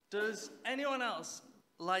Does anyone else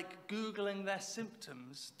like Googling their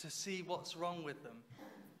symptoms to see what's wrong with them?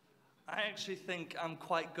 I actually think I'm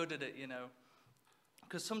quite good at it,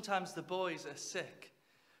 because sometimes the boys are sick,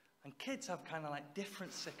 and kids have kind of like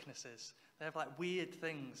different sicknesses. They have like weird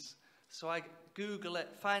things. So I Google it,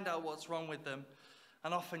 find out what's wrong with them,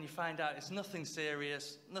 and often you find out it's nothing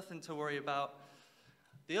serious, nothing to worry about.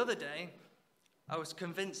 The other day, I was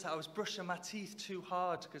convinced that I was brushing my teeth too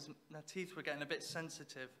hard because my teeth were getting a bit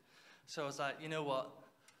sensitive. So I was like, you know what?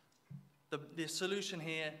 The solution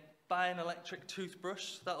here, buy an electric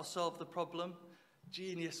toothbrush. That'll solve the problem.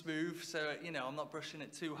 Genius move. So, I'm not brushing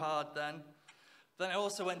it too hard then. Then I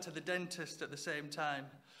also went to the dentist at the same time.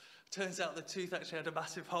 Turns out the tooth actually had a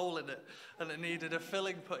massive hole in it and it needed a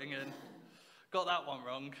filling putting in. Got that one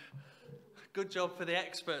wrong. Good job for the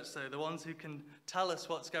experts, though, the ones who can tell us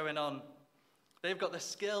what's going on. They've got the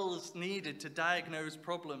skills needed to diagnose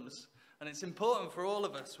problems. And it's important for all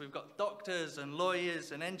of us. We've got doctors and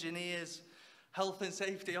lawyers and engineers, health and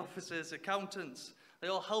safety officers, accountants. They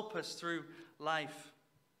all help us through life.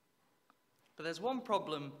 But there's one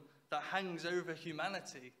problem that hangs over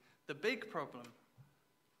humanity, the big problem.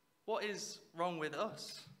 What is wrong with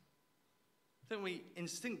us? I think we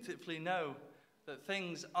instinctively know that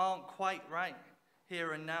things aren't quite right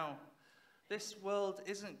here and now. This world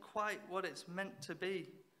isn't quite what it's meant to be.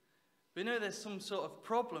 We know there's some sort of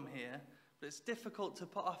problem here, but it's difficult to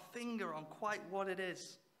put our finger on quite what it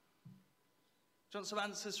is. Do you want some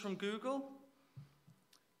answers from Google?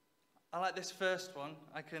 I like this first one.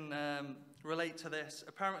 I can relate to this.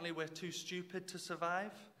 Apparently we're too stupid to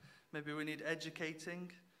survive. Maybe we need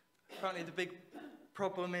educating. Apparently the big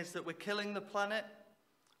problem is that we're killing the planet.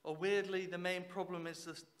 Or weirdly, the main problem is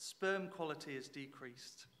the sperm quality has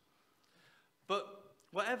decreased. But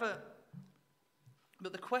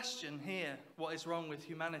the question here, what is wrong with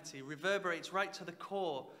humanity, reverberates right to the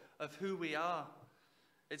core of who we are.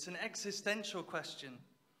 It's an existential question,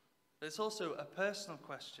 but it's also a personal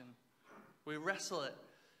question. We wrestle it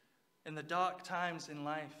in the dark times in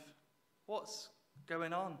life. What's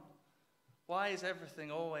going on? Why is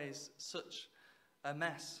everything always such a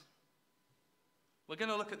mess? We're going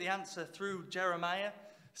to look at the answer through Jeremiah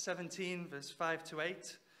 17, verse 5 to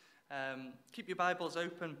 8. Keep your Bibles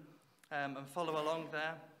open and follow along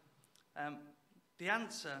there. The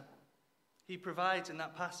answer he provides in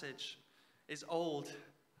that passage is old,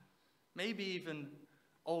 maybe even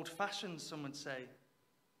old-fashioned, some would say,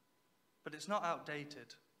 but it's not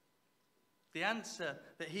outdated. The answer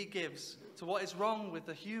that he gives to what is wrong with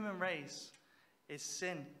the human race is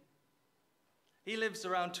sin. He lives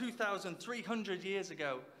around 2,300 years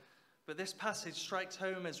ago, but this passage strikes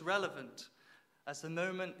home as relevant as the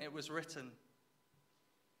moment it was written.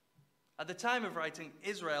 At the time of writing,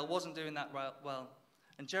 Israel wasn't doing that well,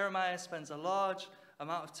 and Jeremiah spends a large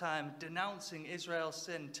amount of time denouncing Israel's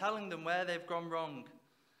sin, telling them where they've gone wrong.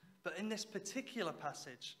 But in this particular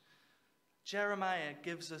passage, Jeremiah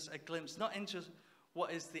gives us a glimpse not into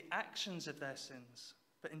what is the actions of their sins,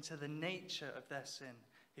 but into the nature of their sin.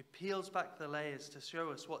 He peels back the layers to show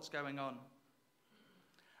us what's going on.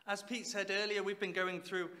 As Pete said earlier, we've been going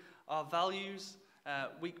through our values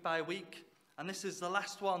week by week, and this is the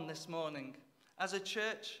last one this morning. As a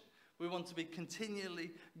church, we want to be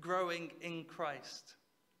continually growing in Christ.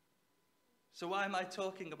 So why am I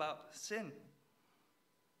talking about sin?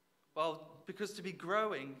 Well, because to be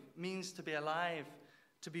growing means to be alive,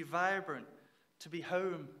 to be vibrant, to be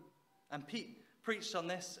home. And Pete preached on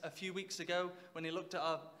this a few weeks ago when he looked at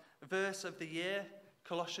our verse of the year,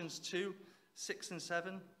 Colossians 2, 6 and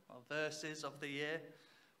 7, or verses of the year,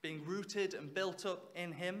 being rooted and built up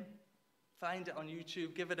in him. Find it on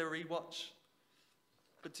YouTube, give it a rewatch.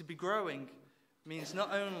 But to be growing means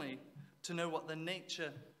not only to know what the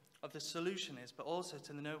nature of the solution is, but also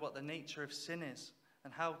to know what the nature of sin is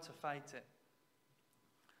and how to fight it.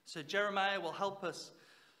 So Jeremiah will help us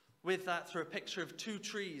with that through a picture of two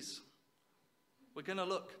trees. We're going to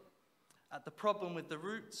look at the problem with the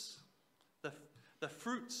roots, the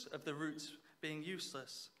fruits of the roots being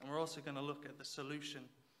useless, and we're also going to look at the solution.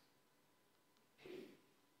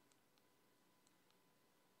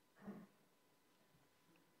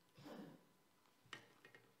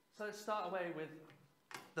 So let's start away with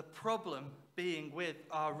the problem being with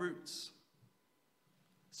our roots.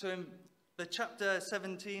 So in the chapter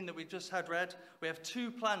 17 that we just had read, we have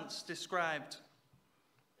two plants described.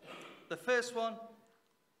 The first one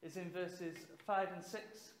is in verses 5 and 6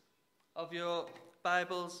 of your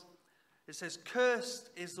Bibles. It says,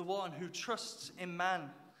 "Cursed is the one who trusts in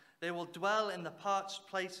man. They will dwell in the parched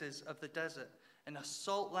places of the desert, in a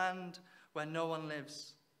salt land where no one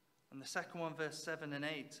lives. And the second one, verse 7 and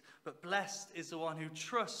 8. But blessed is the one who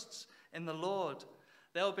trusts in the Lord.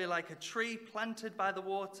 They'll be like a tree planted by the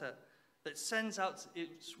water that sends out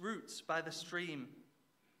its roots by the stream.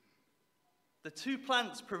 The two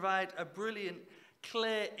plants provide a brilliant,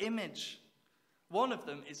 clear image. One of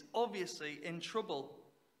them is obviously in trouble.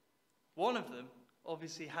 One of them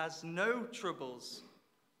obviously has no troubles.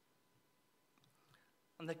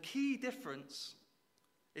 And the key difference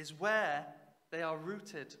is where they are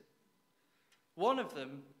rooted. One of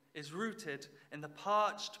them is rooted in the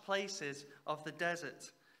parched places of the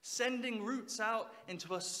desert, sending roots out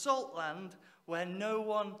into a salt land where no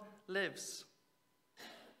one lives.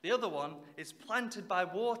 The other one is planted by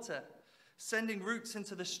water, sending roots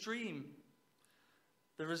into the stream.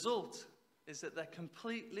 The result is that they're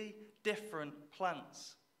completely different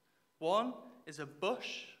plants. One is a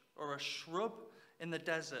bush or a shrub in the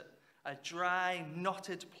desert, a dry,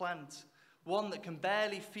 knotted plant, one that can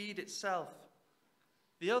barely feed itself.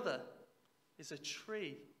 The other is a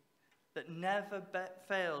tree that never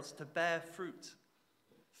fails to bear fruit,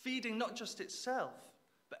 feeding not just itself,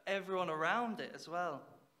 but everyone around it as well.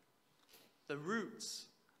 The roots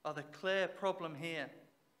are the clear problem here.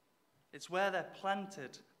 It's where they're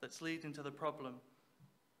planted that's leading to the problem.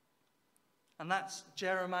 And that's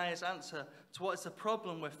Jeremiah's answer to what is the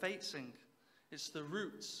problem we're facing. It's the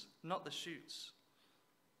roots, not the shoots.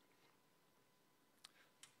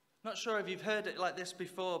 Not sure if you've heard it like this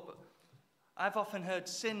before, but I've often heard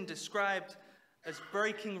sin described as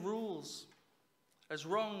breaking rules, as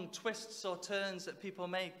wrong twists or turns that people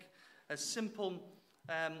make, as simple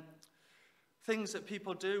things that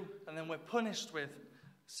people do and then we're punished with,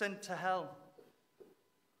 sent to hell.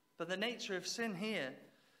 But the nature of sin here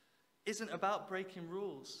isn't about breaking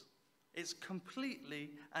rules. It's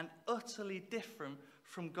completely and utterly different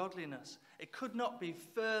from godliness. It could not be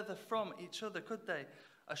further from each other, could they?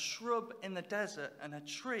 A shrub in the desert and a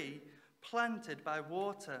tree planted by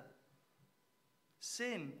water.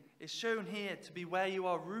 Sin is shown here to be where you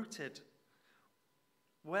are rooted,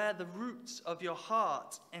 where the roots of your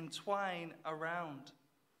heart entwine around.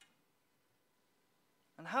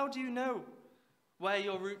 And how do you know where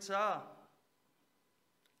your roots are?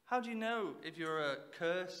 How do you know if you're a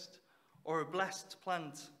cursed or a blessed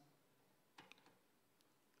plant?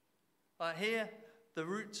 Here, the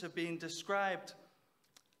roots are being described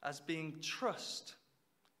as being trust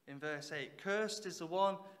in verse 8. Cursed is the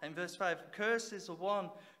one, in verse 5, cursed is the one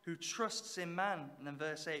who trusts in man. And then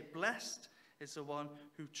verse 8, blessed is the one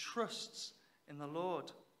who trusts in the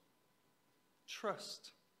Lord.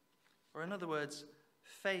 Trust, or in other words,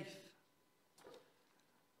 faith.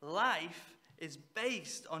 Life is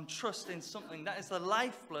based on trust in something. That is the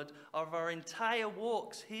lifeblood of our entire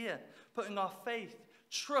walks here, putting our faith,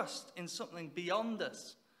 trust in something beyond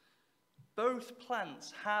us. Both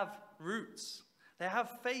plants have roots. They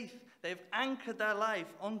have faith. They've anchored their life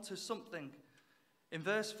onto something. In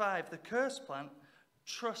verse 5, the cursed plant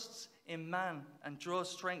trusts in man and draws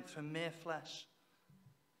strength from mere flesh.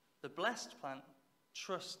 The blessed plant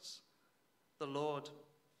trusts the Lord.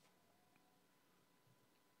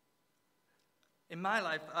 In my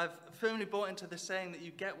life, I've firmly bought into the saying that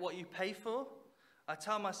you get what you pay for. I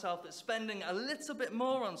tell myself that spending a little bit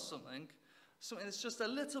more on something that's just a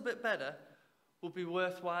little bit better, will be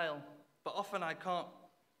worthwhile. But often I can't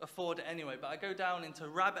afford it anyway. But I go down into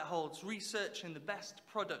rabbit holes researching the best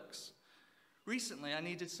products. Recently, I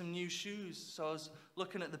needed some new shoes, so I was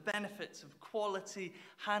looking at the benefits of quality,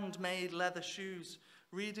 handmade leather shoes,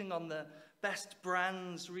 reading on the best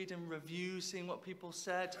brands, reading reviews, seeing what people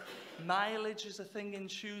said. Mileage is a thing in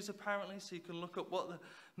shoes, apparently, so you can look up what the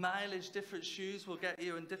mileage different shoes will get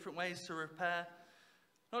you in different ways to repair.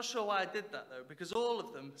 Not sure why I did that, though, because all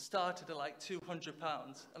of them started at like £200,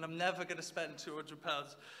 and I'm never going to spend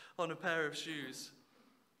 £200 on a pair of shoes.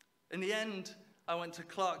 In the end, I went to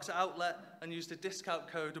Clark's outlet and used a discount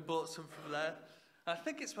code and bought some from there. I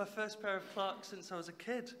think it's my first pair of Clarks since I was a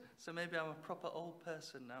kid, so maybe I'm a proper old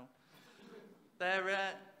person now. They're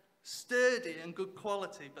sturdy and good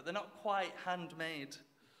quality, but they're not quite handmade.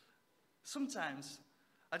 Sometimes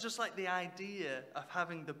I just like the idea of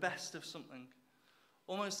having the best of something,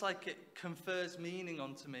 almost like it confers meaning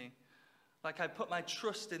onto me, like I put my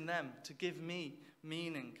trust in them to give me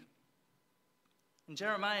meaning. And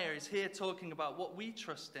Jeremiah is here talking about what we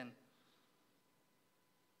trust in.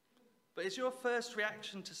 But is your first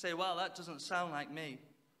reaction to say, well, that doesn't sound like me?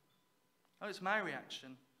 Oh, it's my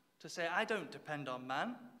reaction to say, I don't depend on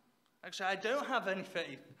man. Actually, I don't have any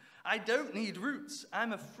faith. I don't need roots.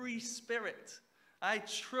 I'm a free spirit. I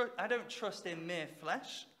don't trust in mere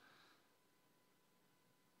flesh.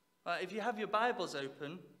 If you have your Bibles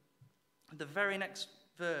open, the very next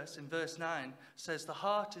verse, in verse 9, says the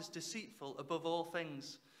heart is deceitful above all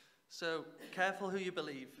things. So careful who you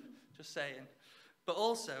believe, just saying. But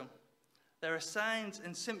also, there are signs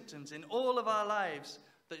and symptoms in all of our lives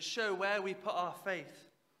that show where we put our faith.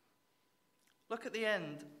 Look at the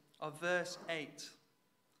end of verse 8.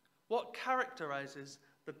 What characterizes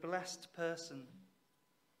the blessed person?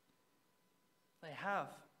 They have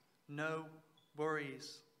no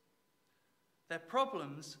worries. Their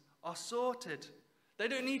problems are sorted. They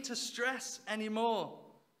don't need to stress anymore.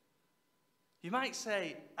 You might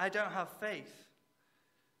say, I don't have faith.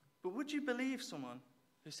 But would you believe someone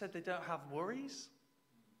who said they don't have worries?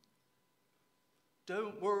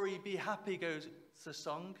 Don't worry, be happy goes the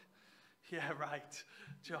song. Yeah, right.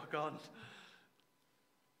 Jog on.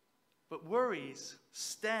 But worries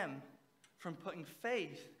stem from putting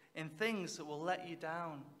faith in things that will let you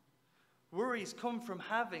down. Worries come from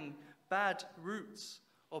having bad roots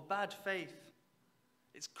or bad faith.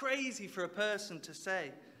 It's crazy for a person to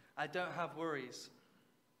say, I don't have worries.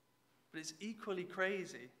 But it's equally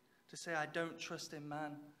crazy to say, I don't trust in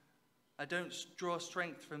man. I don't draw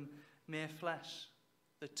strength from mere flesh.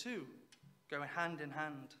 The two go hand in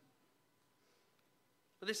hand.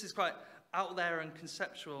 But this is quite out there and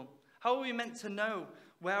conceptual. How are we meant to know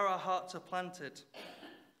where our hearts are planted?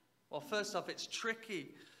 Well, first off, it's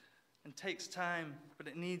tricky and takes time, but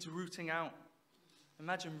it needs rooting out.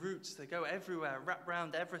 Imagine roots, they go everywhere, wrap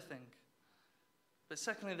around everything. But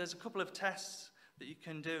secondly, there's a couple of tests that you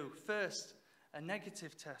can do. First, a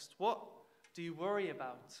negative test. What do you worry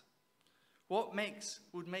about? What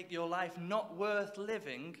would make your life not worth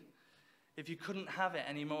living if you couldn't have it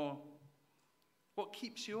anymore? What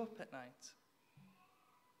keeps you up at night?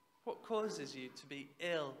 What causes you to be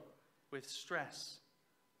ill with stress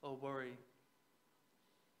or worry?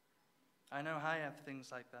 I know I have things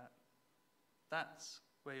like that. That's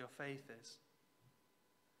where your faith is.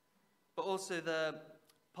 But also the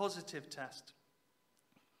positive test.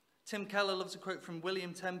 Tim Keller loves a quote from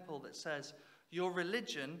William Temple that says, your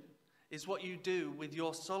religion is what you do with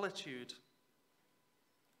your solitude.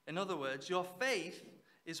 In other words, your faith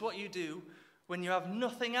is what you do when you have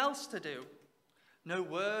nothing else to do. No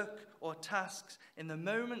work or tasks. In the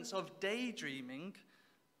moments of daydreaming,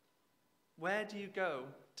 where do you go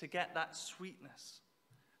to get that sweetness?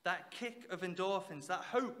 That kick of endorphins, that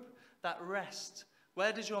hope, that rest.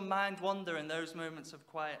 Where does your mind wander in those moments of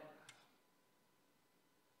quiet?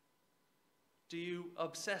 Do you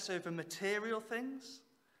obsess over material things?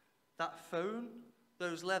 That phone,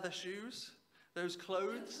 those leather shoes, those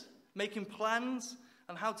clothes, making plans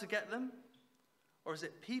on how to get them? Or is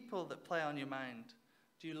it people that play on your mind?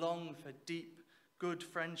 Do you long for deep, good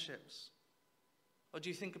friendships? Or do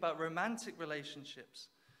you think about romantic relationships?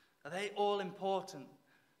 Are they all important?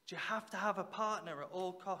 Do you have to have a partner at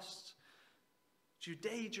all costs? Do you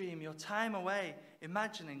daydream your time away,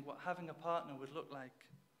 imagining what having a partner would look like?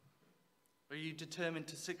 Are you determined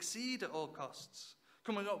to succeed at all costs,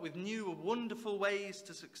 coming up with new, wonderful ways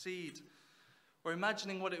to succeed? Or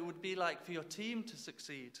imagining what it would be like for your team to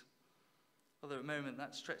succeed? Although at the moment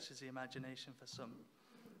that stretches the imagination for some.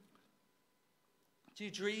 Do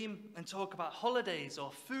you dream and talk about holidays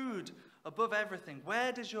or food above everything?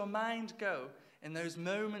 Where does your mind go in those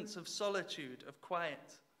moments of solitude, of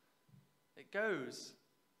quiet? It goes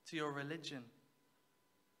to your religion.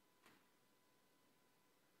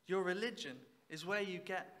 Your religion is where you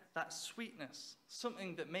get that sweetness,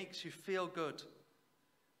 something that makes you feel good.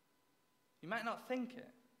 You might not think it,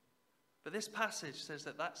 but this passage says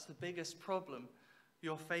that that's the biggest problem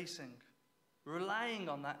you're facing. Relying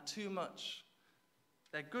on that too much.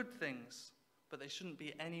 They're good things, but they shouldn't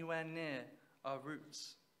be anywhere near our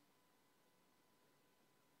roots.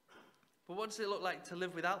 But what does it look like to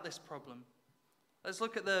live without this problem? Let's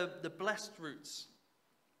look at the blessed roots.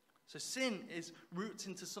 So sin is roots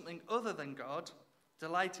into something other than God,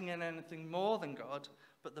 delighting in anything more than God,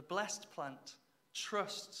 but the blessed plant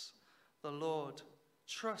trusts the Lord,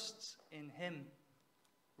 trusts in him,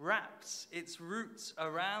 wraps its roots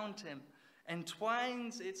around him,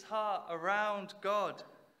 entwines its heart around God.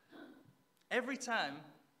 Every time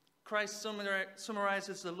Christ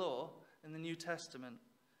summarizes the law in the New Testament,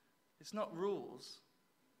 it's not rules,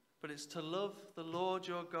 but it's to love the Lord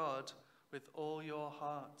your God with all your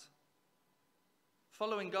heart.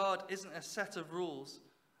 Following God isn't a set of rules.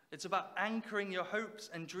 It's about anchoring your hopes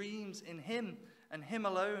and dreams in him and him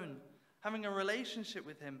alone, having a relationship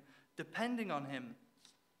with him, depending on him.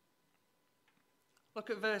 Look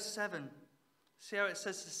at verse 7. See how it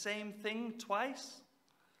says the same thing twice?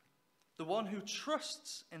 The one who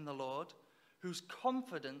trusts in the Lord, whose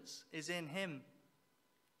confidence is in him.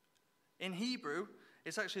 In Hebrew,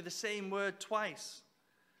 it's actually the same word twice.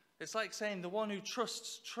 It's like saying the one who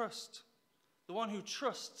trusts trust. The one who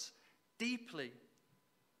trusts deeply.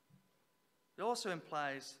 It also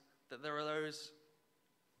implies that there are those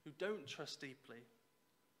who don't trust deeply.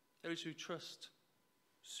 Those who trust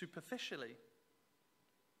superficially.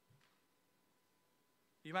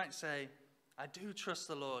 You might say, I do trust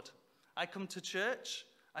the Lord. I come to church,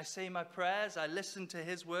 I say my prayers, I listen to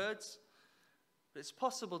his words. But it's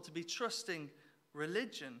possible to be trusting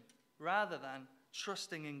religion rather than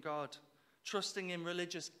trusting in God, trusting in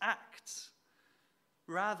religious acts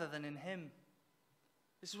rather than in him.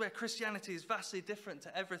 This is where Christianity is vastly different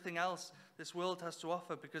to everything else this world has to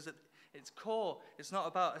offer, because at its core, it's not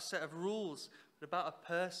about a set of rules, but about a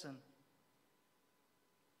person.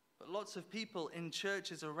 But lots of people in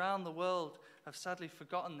churches around the world have sadly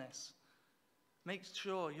forgotten this. Make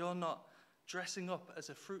sure you're not dressing up as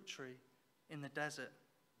a fruit tree in the desert,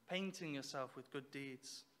 painting yourself with good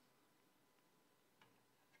deeds.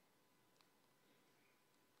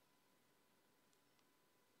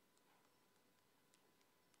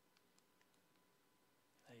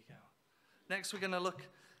 There you go. Next, we're going to look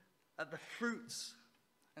at the fruits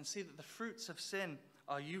and see that the fruits of sin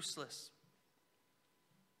are useless.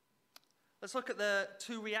 Let's look at the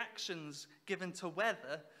two reactions given to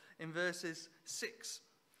weather in verses 6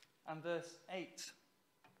 and verse 8.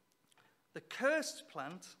 The cursed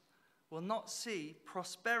plant will not see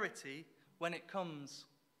prosperity when it comes,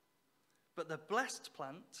 but the blessed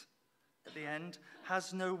plant, at the end,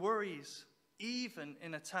 has no worries, even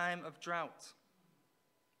in a time of drought.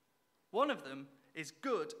 One of them is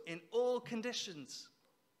good in all conditions.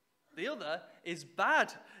 The other is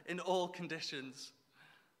bad in all conditions.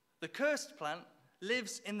 The cursed plant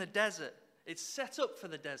lives in the desert. It's set up for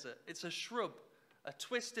the desert. It's a shrub, a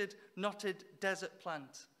twisted, knotted desert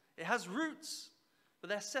plant. It has roots, but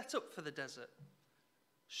they're set up for the desert.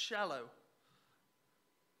 Shallow.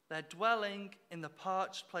 They're dwelling in the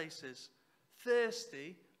parched places,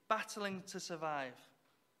 thirsty, battling to survive.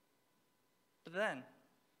 But then,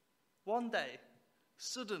 one day,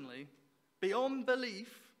 suddenly, beyond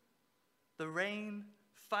belief, the rain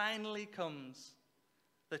finally comes.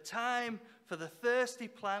 The time for the thirsty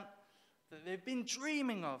plant that they've been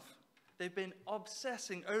dreaming of. They've been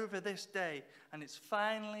obsessing over this day, and it's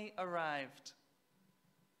finally arrived.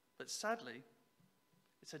 But sadly,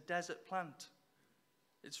 it's a desert plant.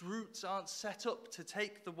 Its roots aren't set up to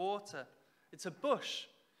take the water. It's a bush.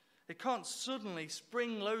 It can't suddenly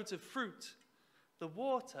spring loads of fruit. The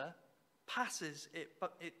water passes it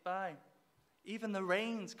by. Even the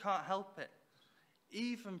rains can't help it.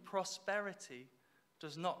 Even prosperity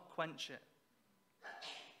does not quench it.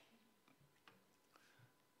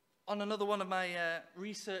 On another one of my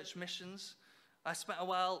research missions, I spent a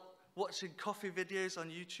while watching coffee videos on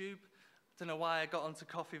YouTube. I don't know why I got onto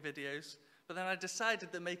coffee videos, but then I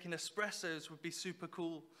decided that making espressos would be super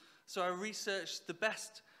cool. So I researched the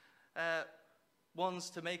best ones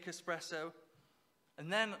to make espresso,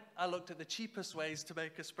 and then I looked at the cheapest ways to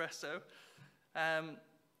make espresso, and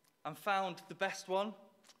found the best one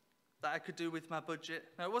that I could do with my budget.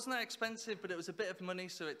 Now, it wasn't that expensive, but it was a bit of money,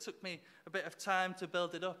 so it took me a bit of time to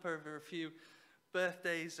build it up over a few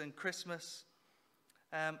birthdays and Christmas.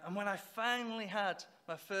 And when I finally had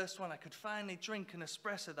my first one, I could finally drink an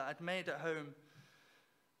espresso that I'd made at home.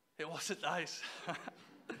 It wasn't nice.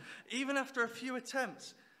 Even after a few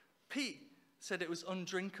attempts, Pete said it was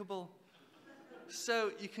undrinkable.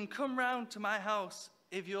 So you can come round to my house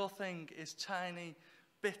if your thing is tiny,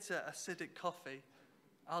 bitter, acidic coffee.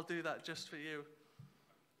 I'll do that just for you.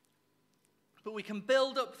 But we can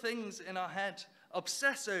build up things in our head,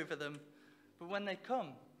 obsess over them, but when they come,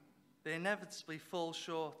 they inevitably fall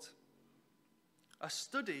short. A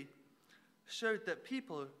study showed that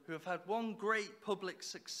people who have had one great public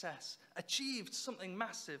success, achieved something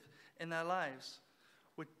massive in their lives,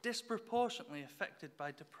 were disproportionately affected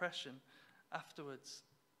by depression afterwards.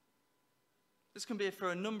 This can be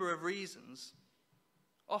for a number of reasons.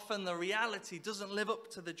 Often the reality doesn't live up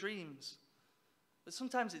to the dreams. But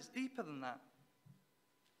sometimes it's deeper than that.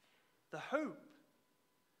 The hope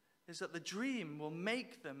is that the dream will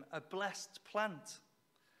make them a blessed plant.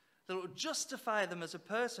 That it will justify them as a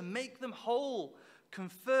person, make them whole,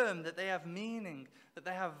 confirm that they have meaning, that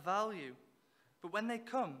they have value. But when they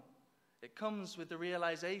come, it comes with the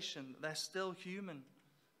realization that they're still human.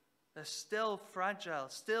 They're still fragile,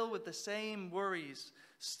 still with the same worries,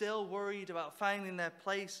 still worried about finding their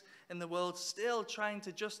place in the world, still trying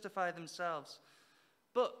to justify themselves.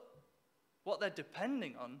 But what they're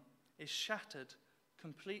depending on is shattered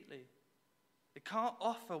completely. They can't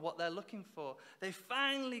offer what they're looking for. They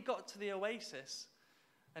finally got to the oasis,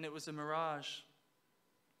 and it was a mirage.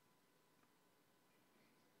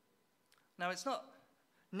 Now, it's not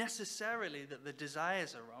necessarily that the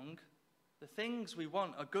desires are wrong. The things we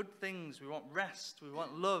want are good things. We want rest. We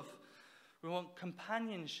want love. We want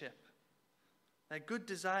companionship. They're good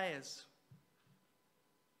desires.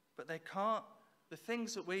 But they can't, the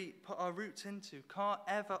things that we put our roots into can't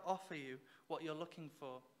ever offer you what you're looking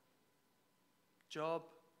for. Job,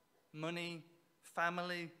 money,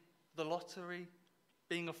 family, the lottery,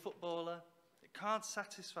 being a footballer. It can't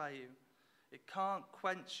satisfy you. It can't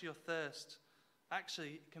quench your thirst.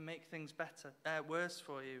 Actually, it can make things worse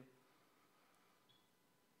for you.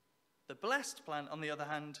 The blessed plant, on the other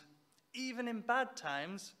hand, even in bad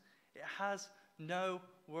times, it has no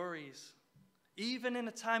worries. Even in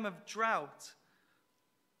a time of drought,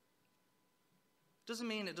 doesn't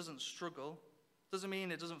mean it doesn't struggle, doesn't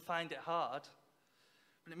mean it doesn't find it hard,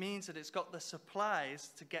 but it means that it's got the supplies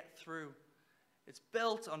to get through. It's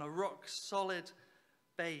built on a rock-solid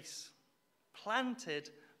base, planted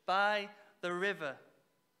by the river.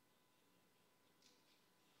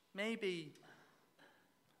 Maybe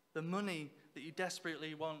the money that you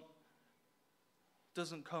desperately want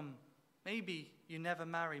doesn't come. Maybe you never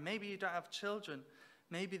marry. Maybe you don't have children.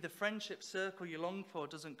 Maybe the friendship circle you long for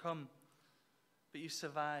doesn't come. But you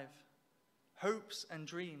survive. Hopes and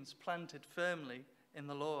dreams planted firmly in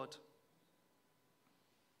the Lord.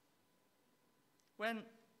 When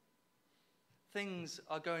things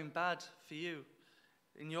are going bad for you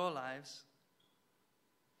in your lives,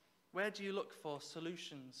 where do you look for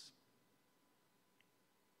solutions?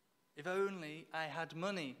 If only I had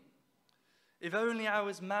money. If only I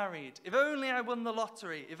was married. If only I won the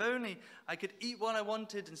lottery. If only I could eat what I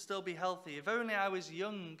wanted and still be healthy. If only I was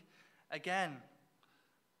young again.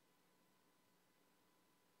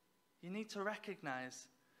 You need to recognize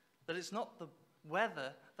that it's not the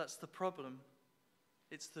weather that's the problem.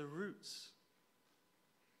 It's the roots.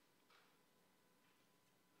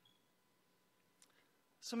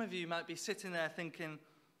 Some of you might be sitting there thinking,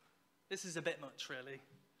 this is a bit much, really.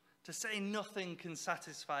 To say nothing can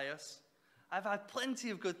satisfy us. I've had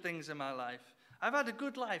plenty of good things in my life. I've had a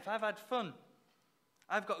good life. I've had fun.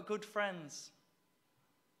 I've got good friends.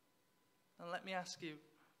 And let me ask you,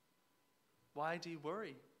 why do you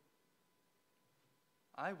worry?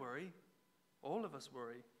 I worry. All of us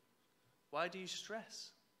worry. Why do you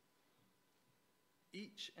stress?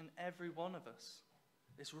 Each and every one of us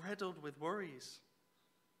is riddled with worries.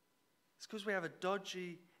 It's because we have a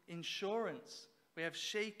dodgy insurance. We have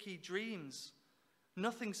shaky dreams.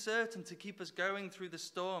 Nothing certain to keep us going through the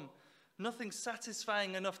storm. Nothing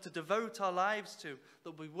satisfying enough to devote our lives to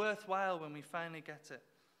that will be worthwhile when we finally get it.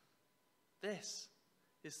 This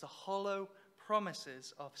is the hollow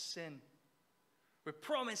promises of sin. We're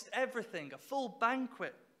promised everything, a full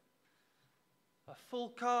banquet, a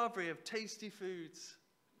full carvery of tasty foods,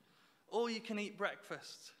 all-you-can-eat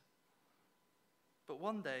breakfast. But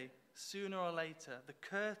one day, sooner or later, the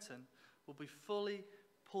curtain will be fully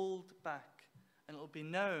pulled back, and it will be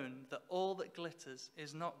known that all that glitters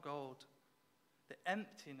is not gold. The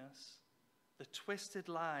emptiness, the twisted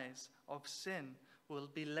lies of sin will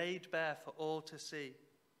be laid bare for all to see.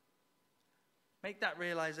 Make that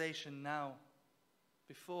realization now,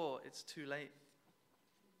 before it's too late.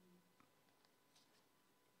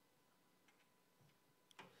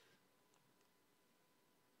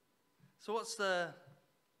 So what's the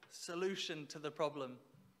solution to the problem?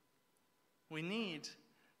 We need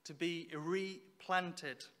to be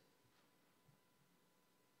replanted.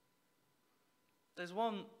 There's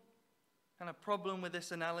one kind of problem with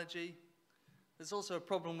this analogy. There's also a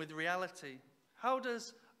problem with reality. How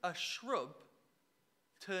does a shrub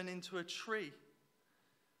turn into a tree?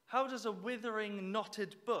 How does a withering,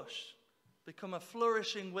 knotted bush become a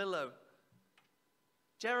flourishing willow?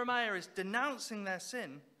 Jeremiah is denouncing their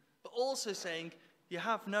sin, but also saying, you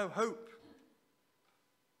have no hope.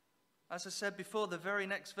 As I said before, the very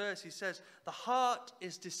next verse, he says, the heart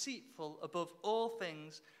is deceitful above all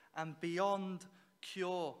things and beyond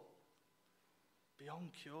cure. Beyond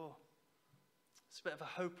cure. It's a bit of a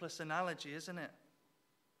hopeless analogy, isn't it?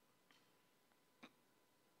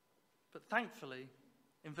 But thankfully,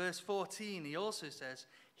 in verse 14, he also says,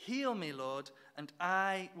 heal me, Lord, and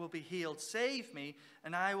I will be healed. Save me,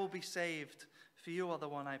 and I will be saved, for you are the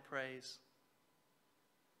one I praise.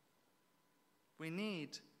 We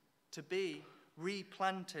need to be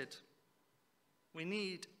replanted. We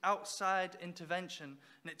need outside intervention.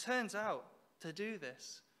 And it turns out, to do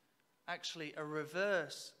this, actually a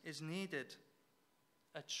reverse is needed.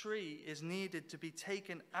 A tree is needed to be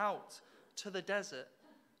taken out to the desert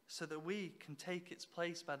so that we can take its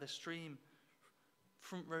place by the stream,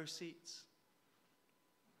 front row seats.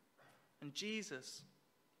 And Jesus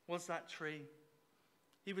was that tree.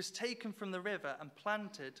 He was taken from the river and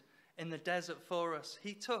planted in the desert for us.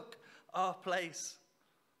 He took our place.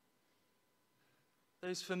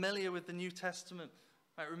 Those familiar with the New Testament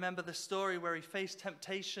might remember the story where he faced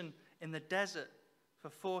temptation in the desert for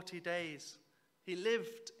 40 days. He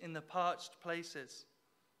lived in the parched places.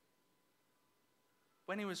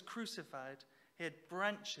 When he was crucified, he had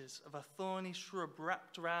branches of a thorny shrub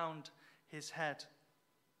wrapped around his head.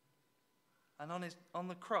 And on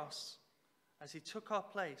the cross, as he took our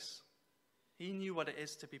place, he knew what it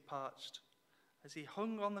is to be parched. As he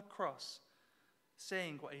hung on the cross,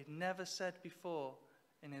 saying what he'd never said before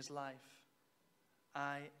in his life,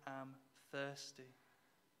 I am thirsty.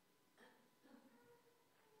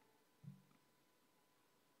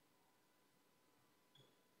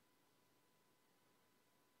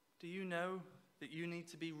 Do you know that you need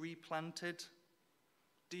to be replanted?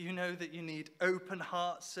 Do you know that you need open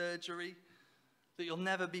heart surgery? That you'll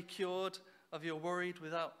never be cured of your worried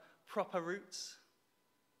without proper roots?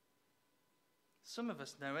 Some of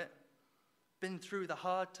us know it. Been through the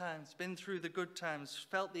hard times, been through the good times,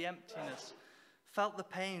 felt the emptiness, felt the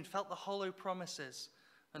pain, felt the hollow promises,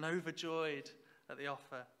 and overjoyed at the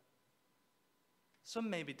offer. Some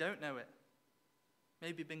maybe don't know it.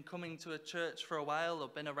 Maybe been coming to a church for a while or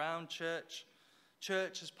been around church.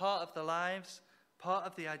 Church is part of their lives, part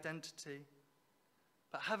of the identity,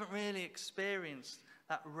 but haven't really experienced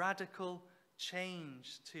that radical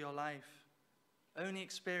change to your life. Only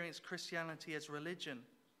experienced Christianity as religion.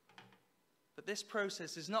 But this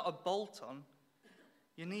process is not a bolt-on.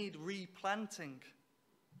 You need replanting.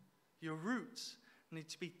 Your roots need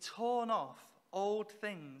to be torn off old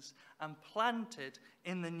things and planted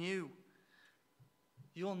in the new.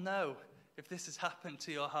 You'll know if this has happened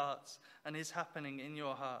to your hearts and is happening in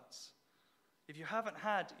your hearts. If you haven't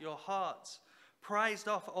had your hearts prized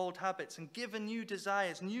off old habits and given new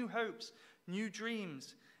desires, new hopes, new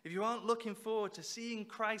dreams, if you aren't looking forward to seeing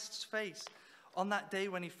Christ's face on that day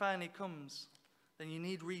when he finally comes, then you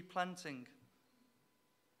need replanting.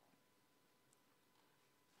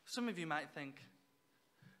 Some of you might think,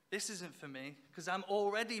 this isn't for me because I'm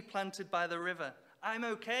already planted by the river. I'm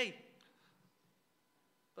okay.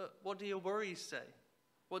 But what do your worries say?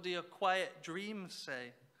 What do your quiet dreams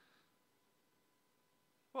say?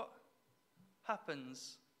 What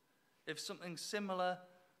happens if something similar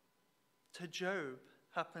to Job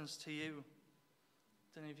happens to you?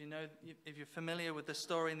 I don't know if you know, if you're familiar with the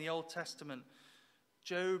story in the Old Testament.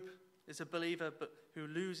 Job is a believer but who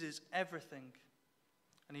loses everything,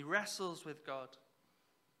 and he wrestles with God.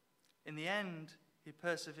 In the end, he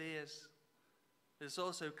perseveres. It's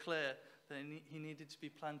also clear that he needed to be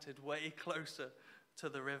planted way closer to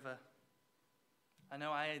the river. I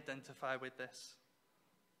know I identify with this.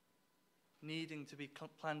 Needing to be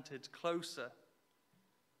planted closer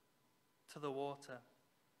to the water.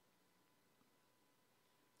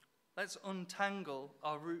 Let's untangle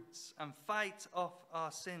our roots and fight off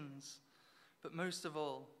our sins. But most of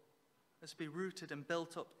all, let's be rooted and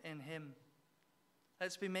built up in him.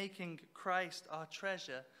 Let's be making Christ our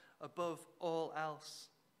treasure above all else.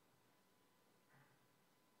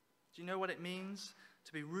 Do you know what it means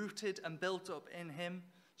to be rooted and built up in him?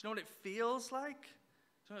 Do you know what it feels like?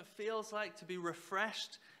 Do you know what it feels like to be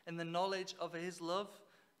refreshed in the knowledge of his love?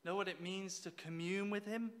 Know what it means to commune with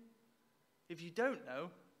him? If you don't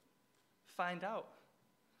know, find out.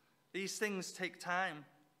 These things take time.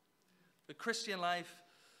 The Christian life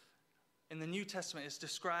in the New Testament is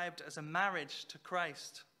described as a marriage to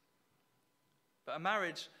Christ. But a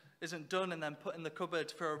marriage isn't done and then put in the cupboard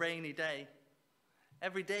for a rainy day.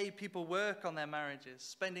 Every day people work on their marriages,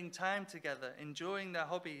 spending time together, enjoying their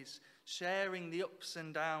hobbies, sharing the ups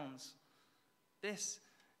and downs. This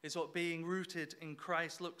is what being rooted in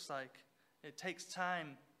Christ looks like. It takes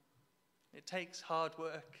time. It takes hard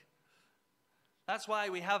work. That's why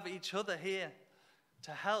we have each other here,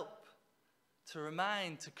 to help, to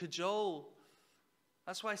remind, to cajole.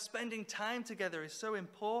 That's why spending time together is so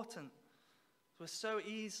important. We're so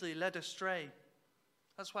easily led astray.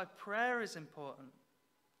 That's why prayer is important.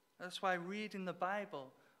 That's why reading the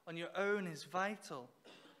Bible on your own is vital.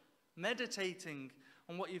 Meditating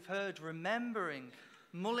on what you've heard, remembering,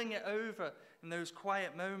 mulling it over in those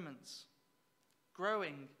quiet moments.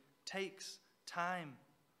 Growing takes time.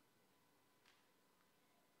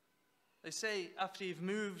 They say after you've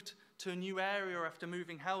moved to a new area or after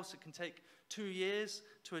moving house, it can take 2 years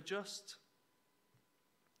to adjust.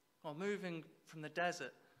 Well, moving from the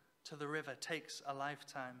desert to the river takes a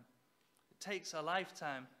lifetime. It takes a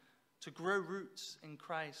lifetime to grow roots in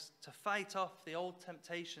Christ, to fight off the old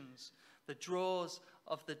temptations, the draws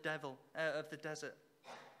of the devil, of the desert.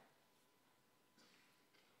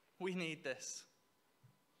 We need this.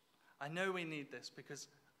 I know we need this because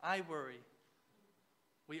I worry.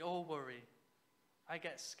 We all worry. I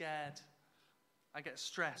get scared. I get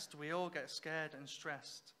stressed. We all get scared and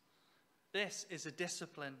stressed. This is a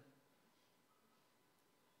discipline.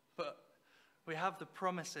 But we have the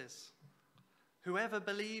promises. Whoever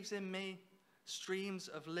believes in me, streams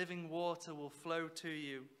of living water will flow to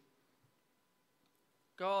you.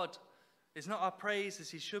 God is not our praise as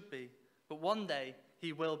he should be, but one day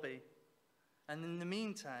he will be. And in the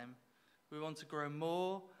meantime, we want to grow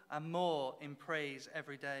more and more in praise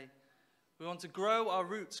every day. We want to grow our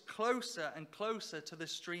roots closer and closer to the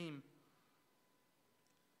stream.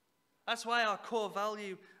 That's why our core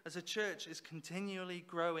value as a church is continually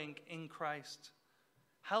growing in Christ,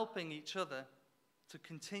 helping each other to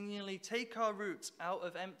continually take our roots out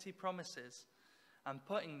of empty promises and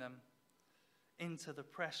putting them into the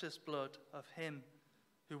precious blood of him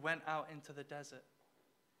who went out into the desert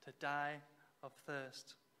to die of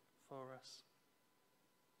thirst for us.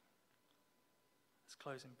 Let's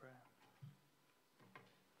close in prayer.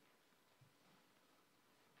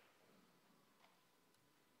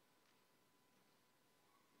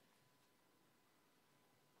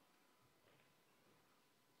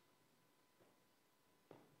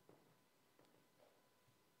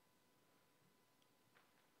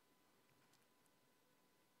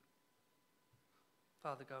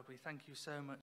 Father God, we thank you so much